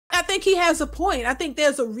I think he has a point. I think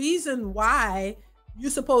there's a reason why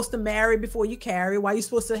you're supposed to marry before you carry, why you're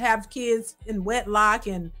supposed to have kids in wedlock,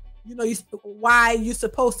 and why you're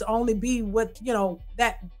supposed to only be with,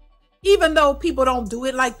 that, even though people don't do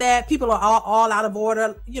it like that, people are all out of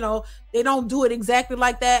order, they don't do it exactly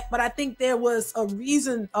like that. But I think there was a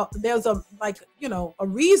reason, there's a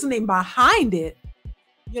reasoning behind it,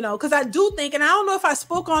 because I do think, and I don't know if I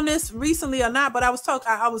spoke on this recently or not, but I was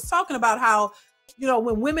talking about how,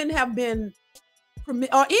 when women have been,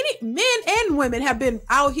 or any men and women have been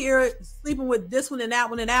out here sleeping with this one and that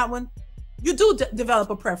one and that one, you do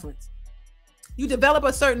develop a preference. You develop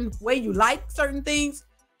a certain way you like certain things,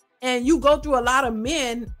 and you go through a lot of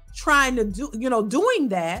men trying to do, doing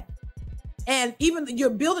that. And even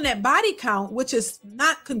you're building that body count, which is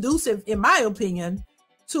not conducive, in my opinion,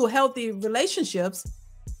 to healthy relationships.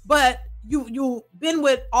 But you've been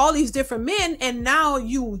with all these different men, and now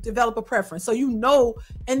you develop a preference. So,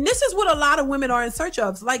 and this is what a lot of women are in search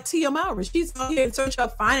of, like Tia Mowry. She's out here in search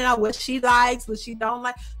of finding out what she likes, what she don't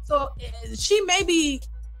like. So she may be,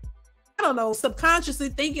 I don't know, subconsciously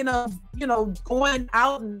thinking of, going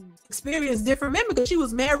out and experience different men because she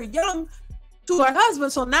was married young to her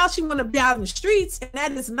husband. So now she want to be out in the streets, and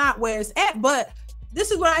that is not where it's at. But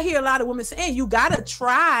this is what I hear a lot of women saying. You got to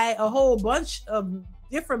try a whole bunch of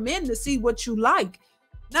different men to see what you like,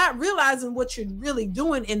 not realizing what you're really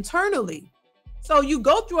doing internally. So you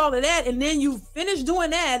go through all of that, and then you finish doing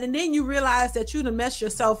that, and then you realize that you done messed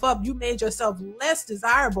yourself up. You made yourself less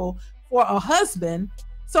desirable for a husband.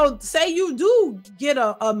 So say you do get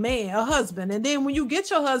a husband, and then when you get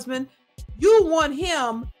your husband, you want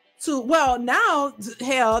him to, well, now,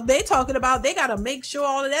 hell, they talking about they got to make sure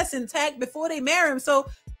all of that's intact before they marry him. So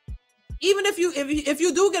even if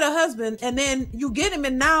you do get a husband, and then you get him,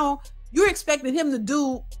 and now you're expecting him to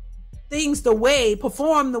do things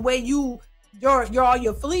perform the way all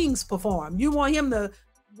your flings perform. You want him to,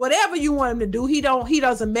 whatever you want him to do, he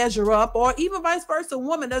doesn't measure up, or even vice versa. A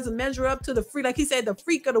woman doesn't measure up to the freak, like he said, the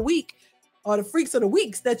freak of the week, or the freaks of the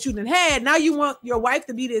weeks that you done had. Now you want your wife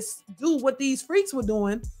to do what these freaks were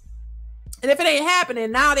doing. And if it ain't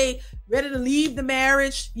happening, now they ready to leave the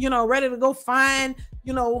marriage, ready to go find,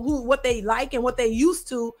 what they like and what they used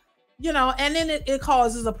to, and then it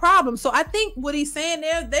causes a problem. So I think what he's saying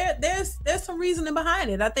there's some reasoning behind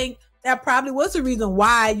it. I think that probably was the reason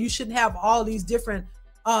why you shouldn't have all these different,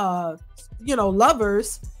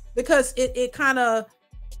 lovers, because it kind of,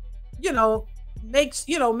 makes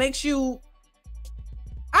you,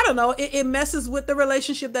 I don't know, it messes with the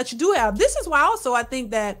relationship that you do have. This is why also I think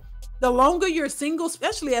that the longer you're single,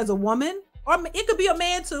 especially as a woman, or it could be a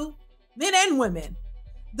man too, men and women,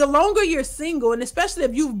 the longer you're single, and especially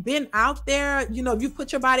if you've been out there, if you've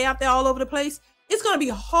put your body out there all over the place, it's going to be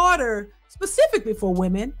harder, specifically for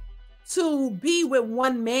women, to be with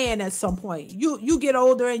one man at some point. You get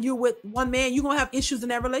older and you're with one man, you're going to have issues in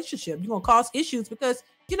that relationship. You're going to cause issues because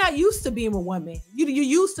you're not used to being with one man. You're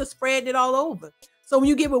used to spreading it all over. So when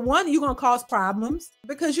you get with one, you're going to cause problems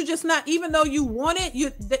because you're just not, even though you want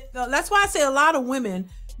it, that's why I say a lot of women,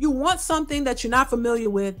 you want something that you're not familiar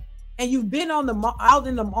with, and you've been on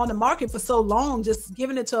the market for so long, just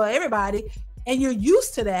giving it to everybody, and you're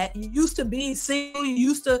used to that. You're used to being single. You're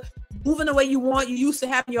used to moving the way you want. You're used to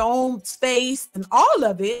having your own space and all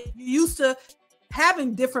of it. You're used to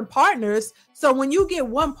having different partners. So when you get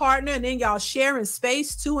one partner and then y'all sharing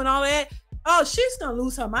space too and all that, oh, she's gonna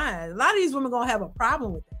lose her mind. A lot of these women gonna have a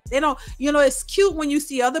problem with that. They don't, it's cute when you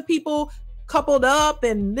see other people coupled up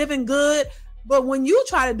and living good, but when you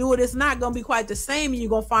try to do it, it's not gonna be quite the same, and you're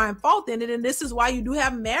gonna find fault in it. And this is why you do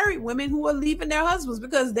have married women who are leaving their husbands,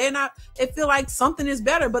 because they feel like something is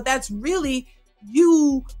better, but that's really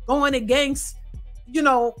you going against,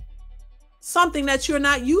 something that you're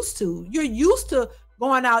not used to. You're used to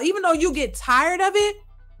going out, even though you get tired of it,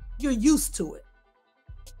 you're used to it.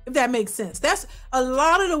 If that makes sense. That's a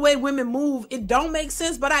lot of the way women move. It don't make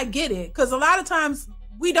sense, but I get it. Because a lot of times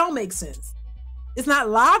we don't make sense. It's not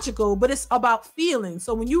logical, but it's about feeling.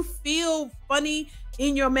 So when you feel funny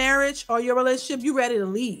in your marriage or your relationship, you're ready to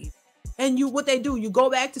leave. And what they do, you go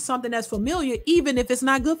back to something that's familiar, even if it's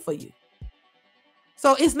not good for you.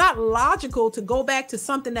 So it's not logical to go back to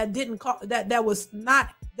something that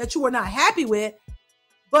that you were not happy with,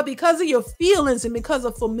 but because of your feelings and because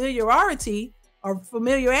of familiarity, or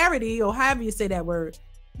however you say that word,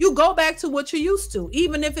 you go back to what you're used to,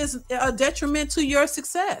 even if it's a detriment to your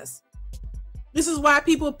success. This is why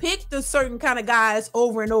people pick the certain kind of guys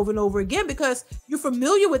over and over and over again, because you're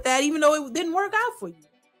familiar with that, even though it didn't work out for you.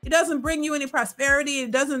 It doesn't bring you any prosperity. It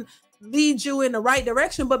doesn't lead you in the right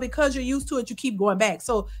direction, but because you're used to it, you keep going back.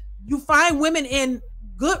 So you find women in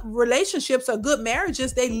good relationships or good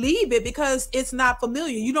marriages, they leave it because it's not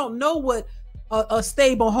familiar. You don't know what a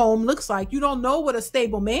stable home looks like. You don't know what a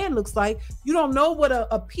stable man looks like. You don't know what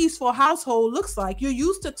a peaceful household looks like. You're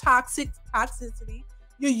used to toxicity.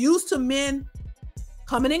 You're used to men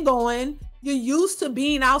coming and going. You're used to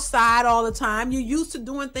being outside all the time. You're used to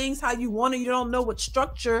doing things how you want it. You don't know what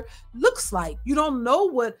structure looks like. You don't know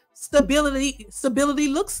what stability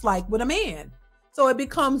looks like with a man. So it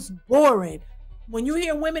becomes boring. When you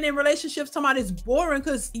hear women in relationships talking about it's boring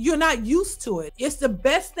because you're not used to it. It's the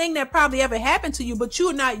best thing that probably ever happened to you, but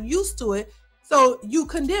you're not used to it. So you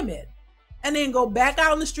condemn it and then go back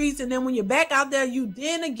out on the streets. And then when you're back out there, you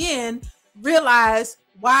then again realize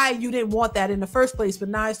why you didn't want that in the first place. But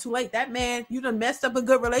now it's too late. That man, you done messed up a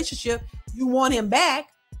good relationship. You want him back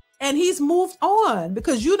and he's moved on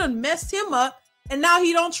because you done messed him up. And now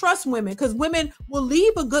he don't trust women because women will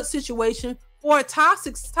leave a good situation for a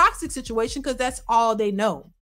toxic situation because that's all they know.